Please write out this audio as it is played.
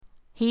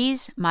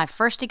He's my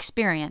first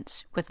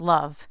experience with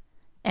love.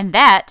 And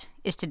that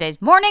is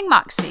today's Morning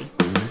Moxie.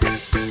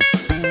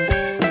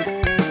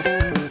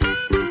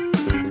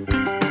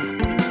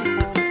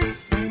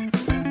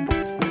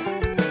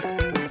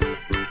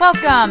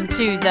 Welcome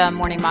to the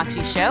Morning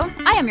Moxie Show.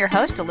 I am your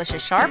host, Alicia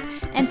Sharp,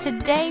 and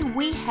today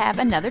we have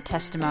another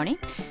testimony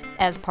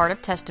as part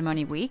of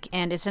Testimony Week,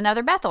 and it's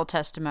another Bethel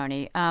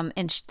testimony.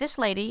 This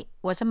lady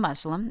was a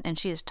Muslim, and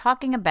she is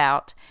talking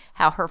about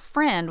how her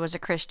friend was a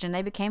Christian.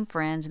 They became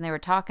friends, and they were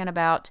talking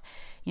about,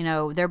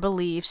 their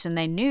beliefs, and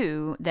they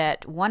knew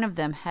that one of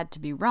them had to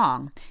be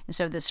wrong. And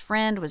so this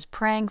friend was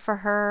praying for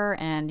her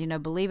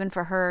and, believing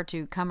for her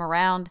to come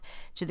around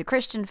to the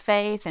Christian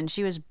faith, and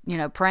she was,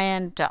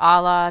 praying to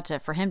Allah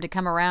for him to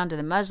come around to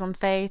the Muslim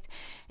faith.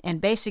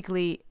 And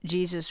basically,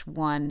 Jesus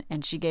won,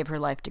 and she gave her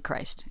life to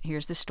Christ.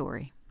 Here's the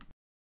story.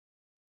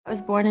 I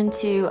was born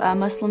into a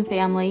Muslim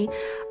family.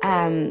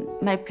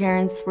 My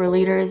parents were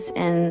leaders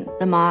in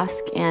the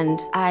mosque, and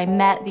I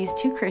met these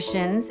two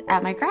Christians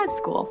at my grad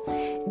school.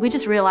 We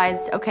just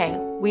realized, okay,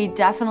 we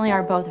definitely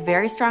are both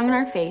very strong in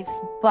our faiths,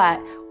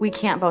 but we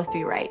can't both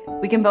be right.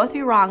 We can both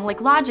be wrong. Like,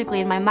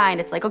 logically in my mind,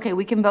 it's like, okay,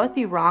 we can both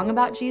be wrong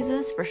about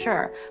Jesus for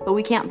sure, but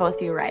we can't both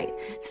be right.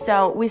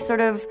 So we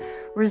sort of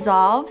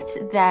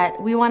resolved that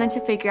we wanted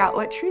to figure out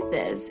what truth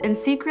is. And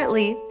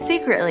secretly,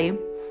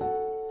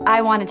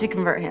 I wanted to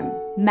convert him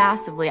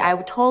massively. I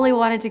totally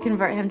wanted to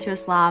convert him to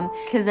Islam,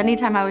 because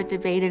anytime I would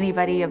debate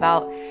anybody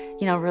about,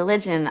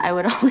 religion, I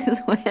would always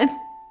win.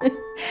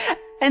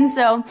 And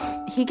so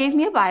he gave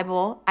me a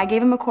Bible, I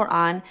gave him a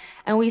Quran,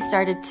 and we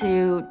started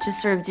to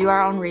just sort of do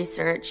our own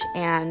research.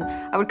 And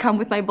I would come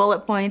with my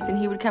bullet points and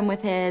he would come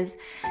with his.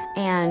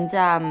 And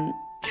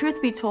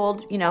truth be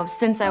told,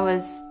 since I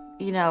was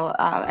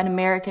an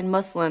American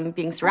Muslim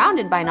being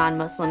surrounded by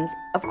non-Muslims,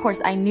 of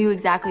course, I knew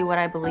exactly what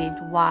I believed,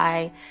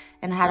 why,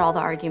 and had all the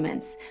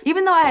arguments.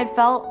 Even though I had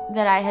felt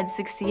that I had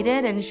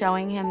succeeded in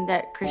showing him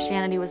that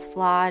Christianity was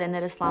flawed and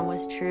that Islam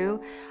was true,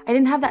 I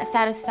didn't have that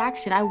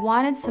satisfaction. I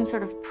wanted some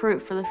sort of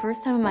proof for the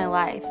first time in my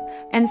life.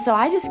 And so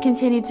I just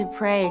continued to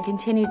pray.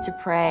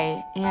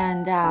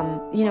 And,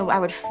 I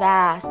would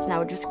fast and I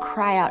would just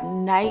cry out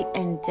night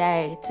and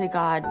day to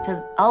God,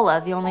 to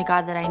Allah, the only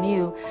God that I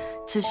knew,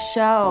 to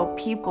show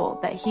people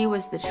that he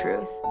was the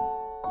truth.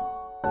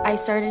 I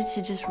started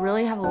to just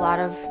really have a lot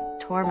of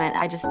torment.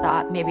 I just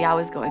thought maybe I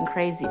was going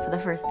crazy for the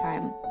first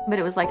time. But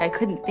it was like I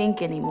couldn't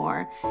think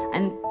anymore.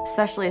 And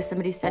especially as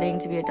somebody studying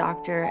to be a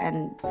doctor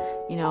and,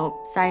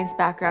 science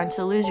background,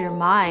 to lose your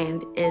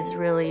mind is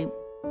really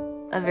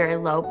a very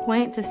low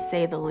point, to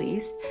say the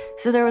least.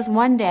 So there was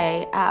one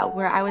day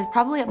where I was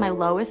probably at my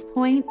lowest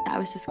point. I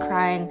was just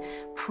crying,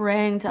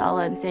 praying to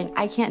Allah and saying,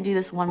 I can't do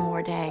this one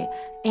more day.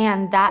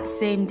 And that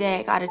same day,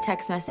 I got a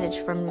text message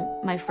from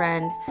my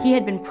friend. He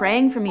had been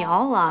praying for me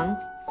all along,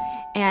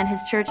 and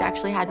his church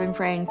actually had been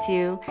praying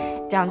too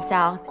down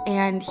south.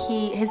 And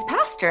his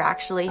pastor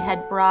actually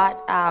had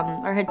brought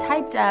had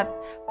typed up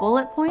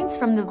bullet points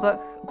from the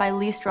book by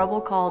Lee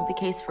Strobel called The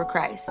Case for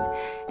Christ.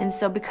 And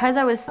so because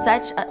I was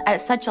at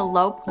such a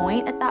low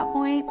point at that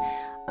point,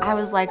 I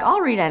was like,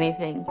 I'll read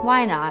anything.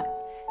 Why not?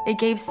 It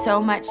gave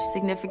so much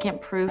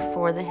significant proof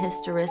for the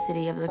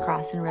historicity of the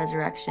cross and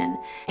resurrection.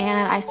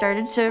 And I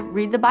started to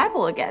read the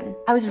Bible again.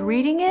 I was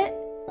reading it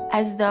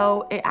as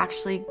though it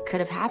actually could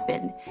have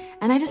happened.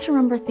 And I just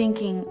remember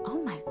thinking,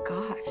 oh my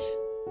gosh,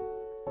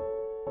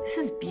 this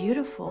is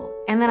beautiful.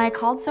 And then I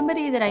called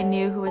somebody that I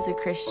knew who was a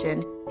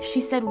Christian.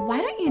 She said, why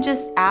don't you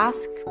just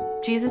ask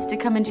Jesus to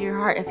come into your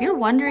heart? If you're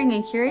wondering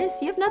and curious,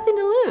 you have nothing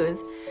to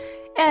lose.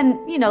 And,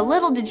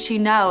 little did she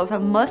know, if a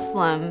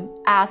Muslim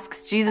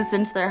asks Jesus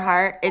into their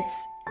heart, it's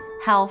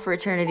hell for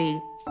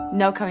eternity.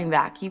 No coming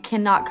back. You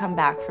cannot come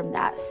back from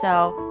that.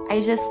 So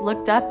I just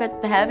looked up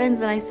at the heavens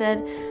and I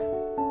said,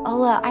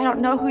 Allah, I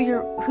don't know who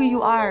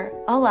you are.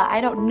 Allah,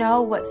 I don't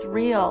know what's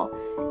real.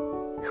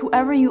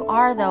 Whoever you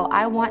are, though,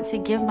 I want to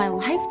give my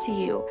life to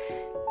you.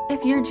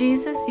 If you're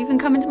Jesus, you can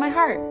come into my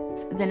heart.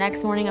 The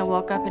next morning I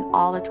woke up and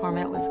all the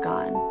torment was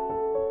gone.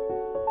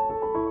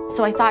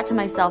 So I thought to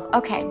myself,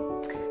 okay,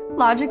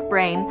 logic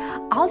brain,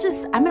 I'm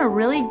going to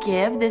really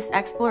give this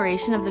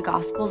exploration of the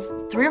Gospels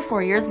 3 or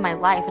 4 years of my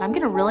life, and I'm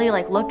going to really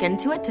look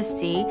into it to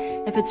see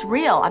if it's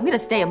real. I'm going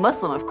to stay a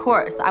Muslim, of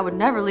course. I would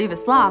never leave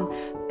Islam,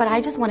 but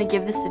I just want to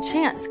give this a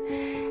chance.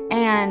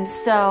 And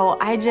so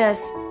I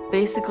just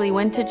basically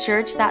went to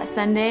church that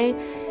Sunday,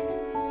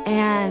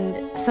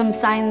 and some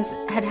signs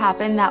had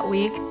happened that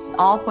week,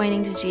 all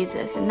pointing to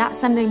Jesus. And that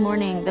Sunday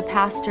morning, the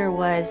pastor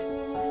was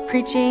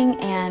preaching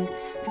and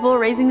people were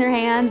raising their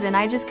hands, and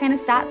I just kind of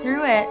sat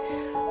through it.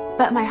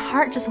 But my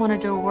heart just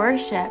wanted to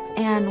worship.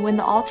 And when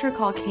the altar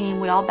call came,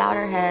 we all bowed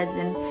our heads,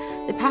 and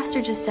the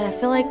pastor just said, I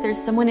feel like there's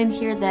someone in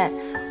here that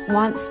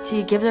wants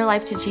to give their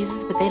life to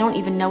Jesus, but they don't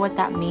even know what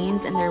that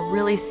means, and they're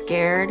really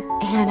scared.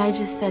 And I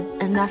just said,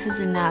 enough is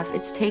enough.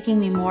 It's taking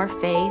me more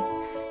faith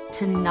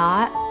to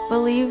not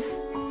believe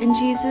in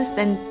Jesus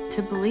than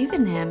to believe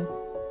in him.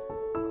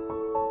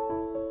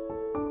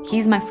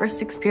 He's my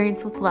first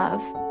experience with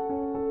love.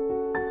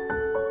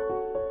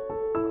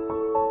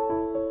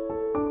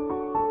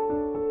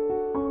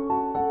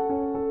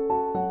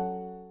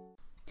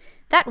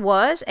 That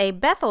was a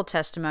Bethel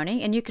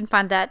testimony, and you can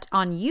find that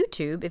on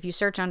YouTube if you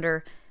search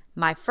under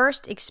My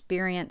First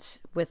Experience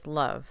with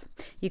Love.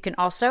 You can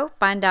also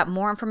find out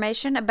more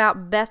information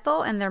about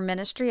Bethel and their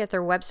ministry at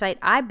their website,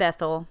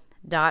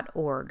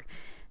 ibethel.org.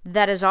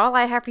 That is all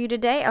I have for you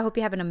today. I hope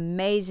you have an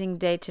amazing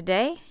day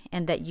today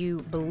and that you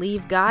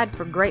believe God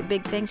for great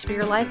big things for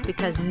your life,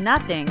 because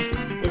nothing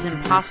is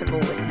impossible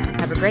with Him.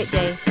 Have a great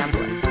day. God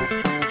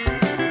bless.